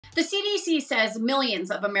The CDC says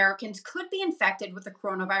millions of Americans could be infected with the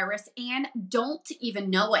coronavirus and don't even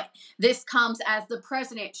know it. This comes as the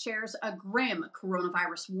president shares a grim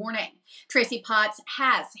coronavirus warning. Tracy Potts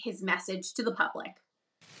has his message to the public.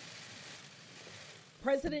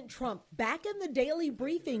 President Trump back in the daily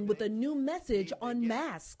briefing with a new message on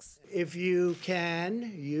masks. If you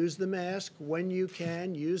can, use the mask. When you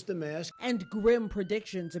can, use the mask. And grim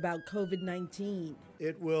predictions about COVID-19.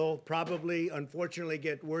 It will probably, unfortunately,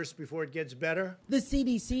 get worse before it gets better. The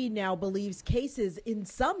CDC now believes cases in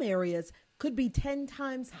some areas could be 10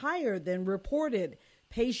 times higher than reported.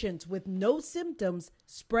 Patients with no symptoms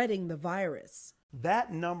spreading the virus.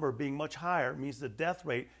 That number being much higher means the death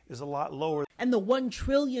rate is a lot lower. And the $1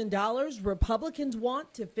 trillion Republicans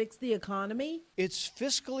want to fix the economy? It's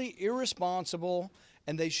fiscally irresponsible,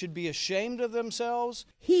 and they should be ashamed of themselves.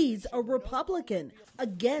 He's a Republican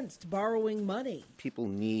against borrowing money. People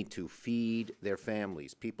need to feed their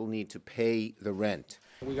families. People need to pay the rent.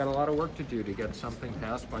 We got a lot of work to do to get something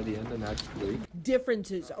passed by the end of next week.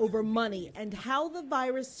 Differences over money and how the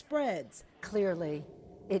virus spreads. Clearly,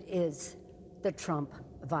 it is the Trump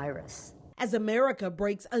virus. As America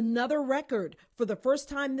breaks another record for the first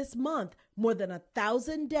time this month, more than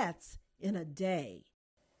 1,000 deaths in a day.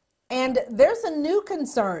 And there's a new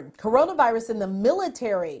concern, coronavirus in the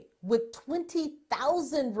military, with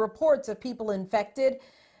 20,000 reports of people infected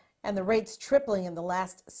and the rates tripling in the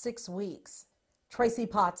last 6 weeks. Tracy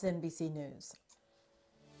Potts, NBC News.